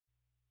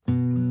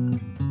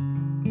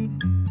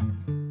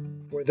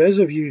those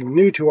of you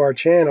new to our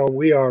channel,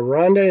 we are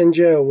Rhonda and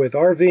Joe with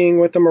RVing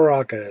with the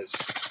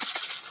Moracas.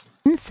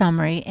 In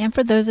summary, and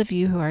for those of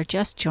you who are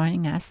just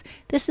joining us,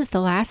 this is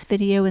the last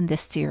video in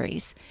this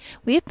series.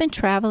 We have been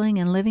traveling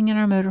and living in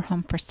our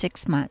motorhome for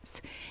 6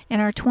 months. In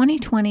our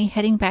 2020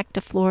 Heading Back to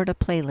Florida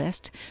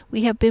playlist,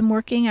 we have been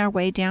working our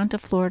way down to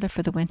Florida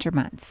for the winter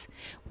months.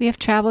 We have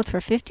traveled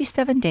for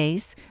 57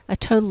 days, a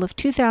total of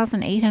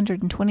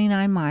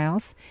 2,829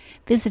 miles,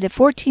 visited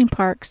 14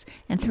 parks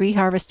and 3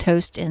 harvest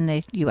hosts in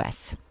the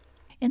U.S.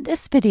 In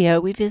this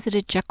video, we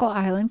visited Jekyll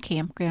Island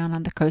campground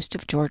on the coast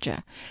of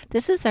Georgia.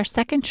 This is our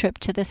second trip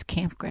to this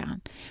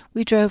campground.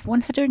 We drove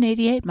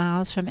 188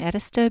 miles from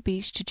Edisto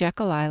Beach to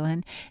Jekyll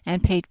Island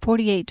and paid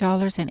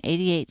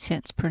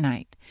 $48.88 per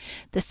night.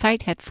 The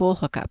site had full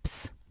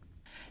hookups.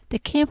 The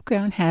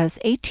campground has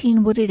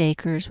 18 wooded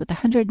acres with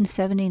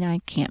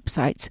 179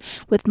 campsites,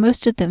 with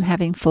most of them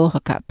having full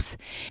hookups.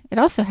 It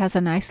also has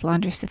a nice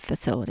laundry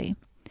facility.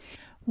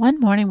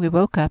 One morning we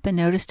woke up and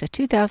noticed a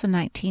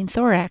 2019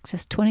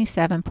 Thoraxis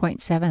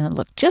 27.7 that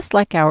looked just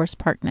like ours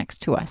parked next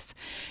to us.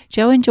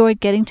 Joe enjoyed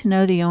getting to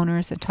know the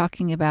owners and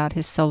talking about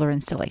his solar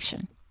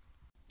installation.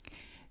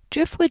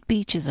 Driftwood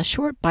Beach is a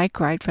short bike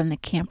ride from the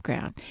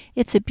campground.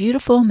 It's a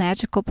beautiful,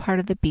 magical part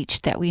of the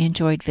beach that we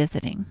enjoyed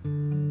visiting.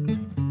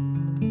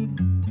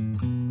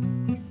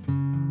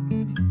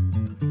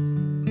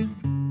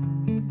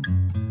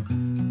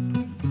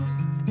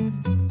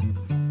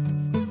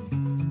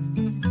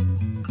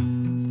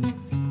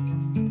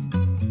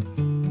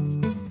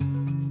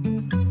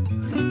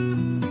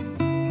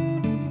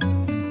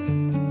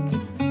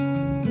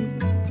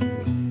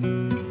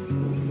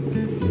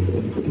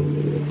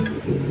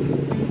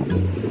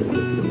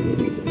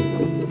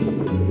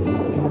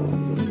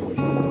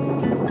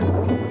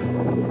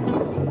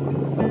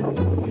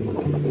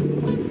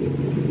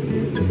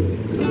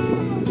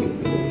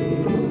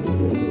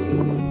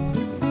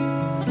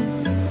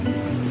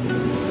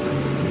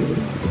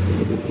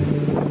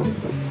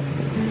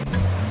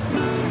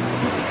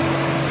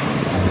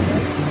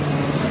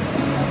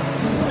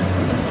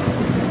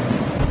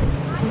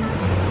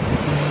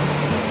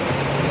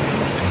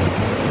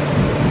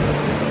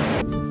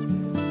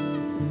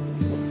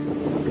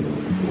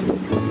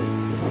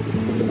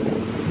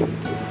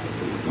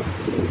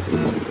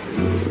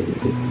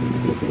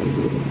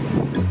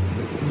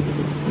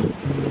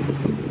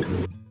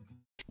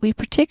 We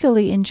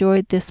particularly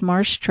enjoyed this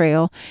marsh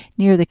trail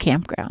near the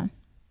campground.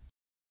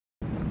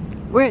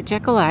 We're at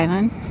Jekyll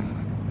Island.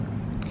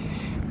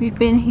 We've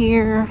been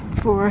here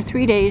for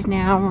 3 days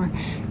now. We're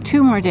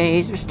 2 more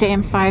days. We're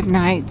staying 5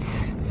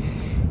 nights.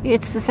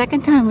 It's the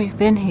second time we've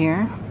been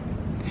here.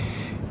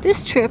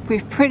 This trip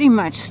we've pretty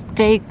much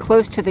stayed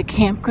close to the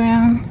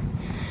campground.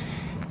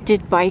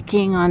 Did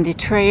biking on the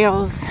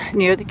trails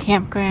near the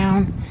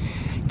campground.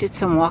 Did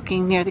some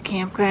walking near the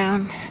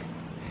campground.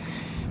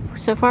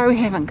 So far we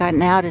haven't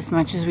gotten out as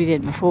much as we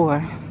did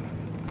before.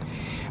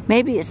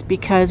 Maybe it's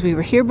because we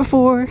were here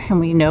before and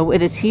we know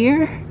it is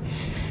here,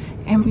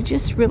 and we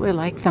just really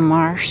like the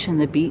marsh and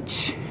the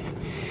beach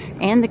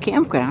and the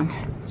campground.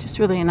 Just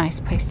really a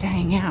nice place to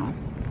hang out.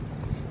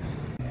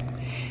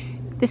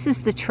 This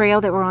is the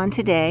trail that we're on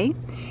today.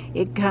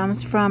 It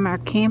comes from our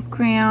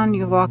campground.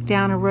 You walk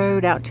down a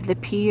road out to the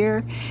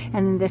pier,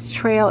 and this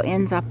trail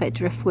ends up at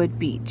Driftwood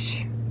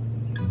Beach.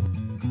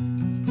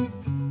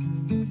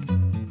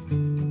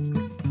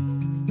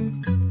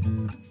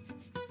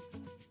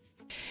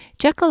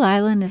 Jekyll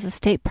Island is a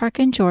state park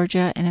in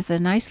Georgia and is a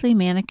nicely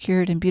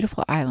manicured and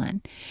beautiful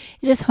island.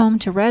 It is home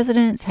to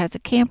residents, has a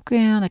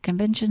campground, a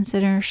convention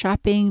center,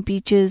 shopping,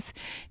 beaches,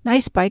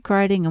 nice bike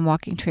riding and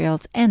walking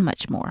trails, and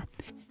much more.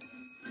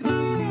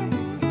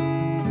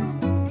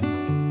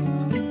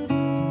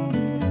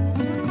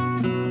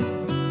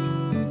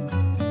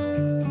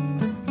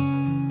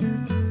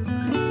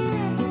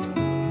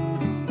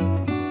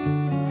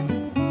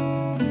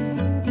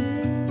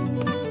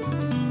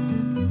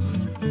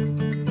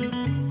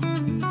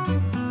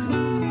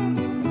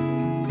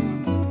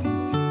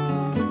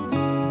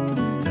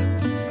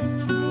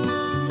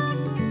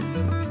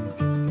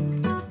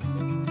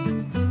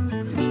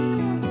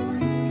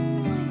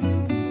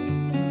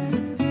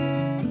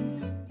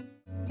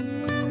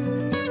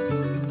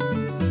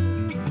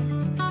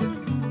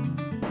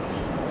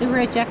 So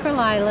we're at Jekyll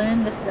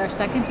Island. This is our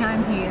second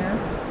time here.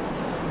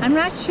 I'm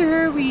not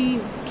sure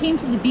we came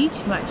to the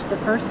beach much the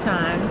first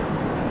time.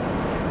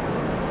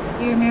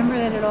 Do you remember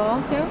that at all,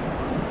 Joe?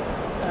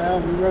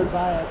 We rode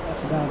by it,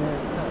 that's about it.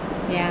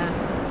 Yeah.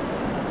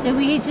 So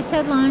we just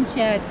had lunch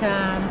at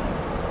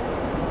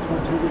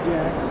Tortuga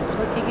Jack's.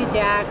 Tortuga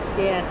Jack's,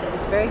 yes, it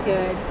was very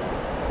good.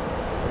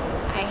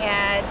 I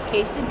had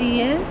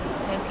quesadillas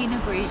and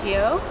Pinot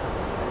Grigio.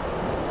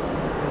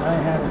 And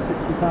I had a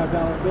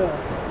 $65 bill.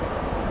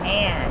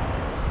 Man,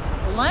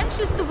 lunch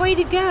is the way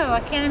to go.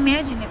 I can't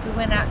imagine if we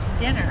went out to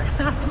dinner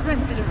how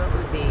expensive it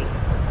would be.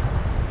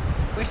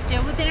 We're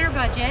still within our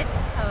budget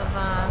of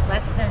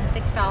less than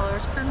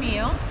 $6 per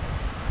meal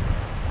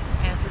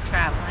as we're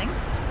traveling,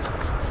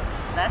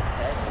 so that's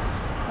good.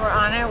 We're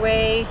on our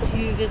way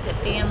to visit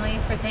family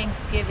for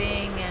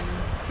Thanksgiving, and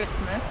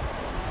Christmas.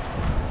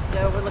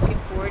 So we're looking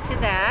forward to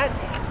that.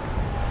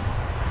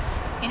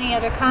 Any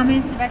other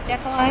comments about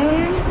Jekyll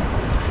Island?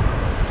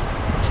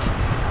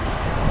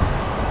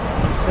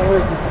 Said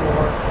it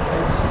before.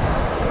 It's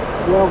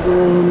well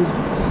groomed.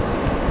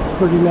 It's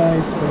pretty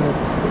nice, but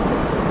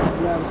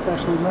not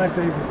especially my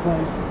favorite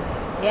place.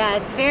 Yeah,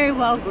 it's very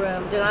well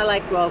groomed, and I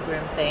like well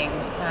groomed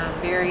things.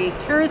 Very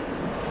tourist.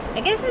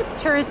 I guess it's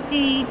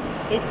touristy.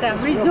 It's a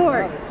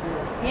resort.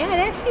 Yeah,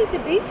 and actually the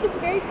beach is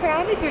very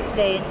crowded here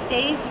today, and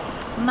today's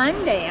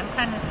Monday. I'm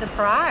kind of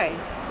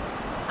surprised.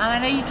 I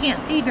know you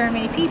can't see very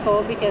many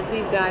people because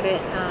we've got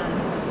it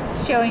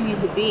showing you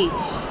the beach.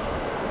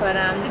 But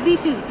the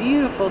beach is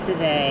beautiful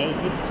today.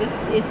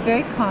 It's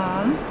very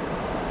calm,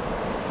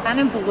 kind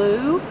of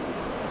blue.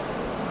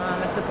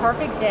 It's a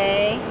perfect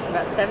day. It's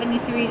about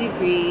 73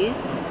 degrees.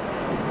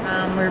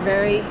 We're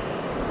very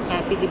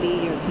happy to be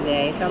here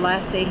today. It's our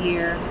last day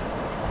here.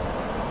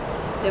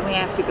 Then we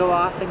have to go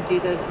off and do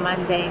those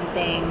mundane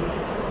things.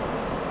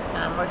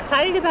 We're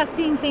excited about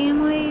seeing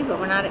family, but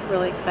we're not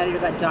really excited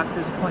about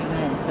doctor's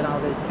appointments and all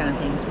those kind of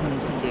things we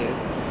need to do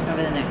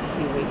over the next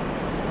few weeks.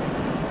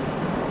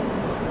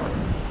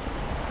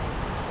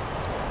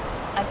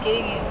 I'm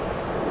getting you.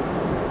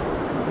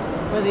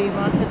 Whether you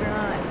want it or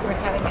not,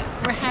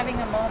 we're having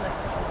a moment,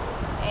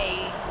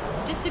 a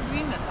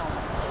disagreement moment.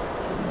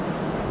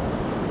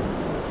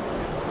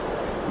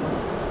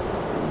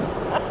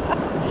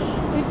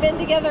 We've been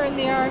together in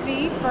the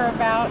RV for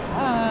about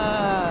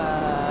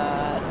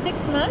 6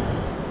 months.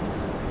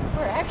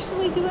 We're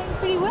actually doing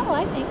pretty well,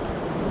 I think.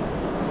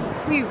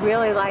 We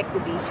really like the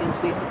beaches,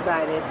 we've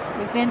decided.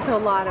 We've been to a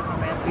lot of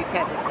them as we've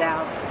headed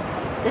south.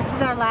 This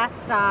is our last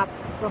stop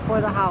before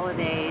the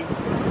holidays,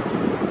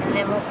 and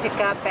then we'll pick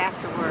up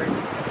afterwards.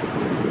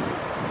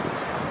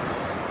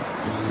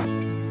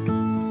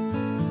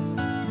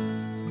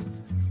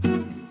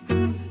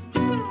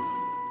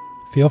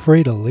 Feel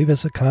free to leave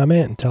us a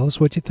comment and tell us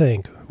what you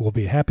think. We'll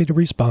be happy to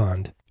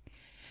respond.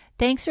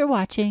 Thanks for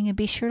watching, and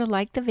be sure to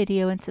like the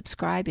video and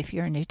subscribe if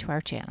you're new to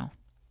our channel.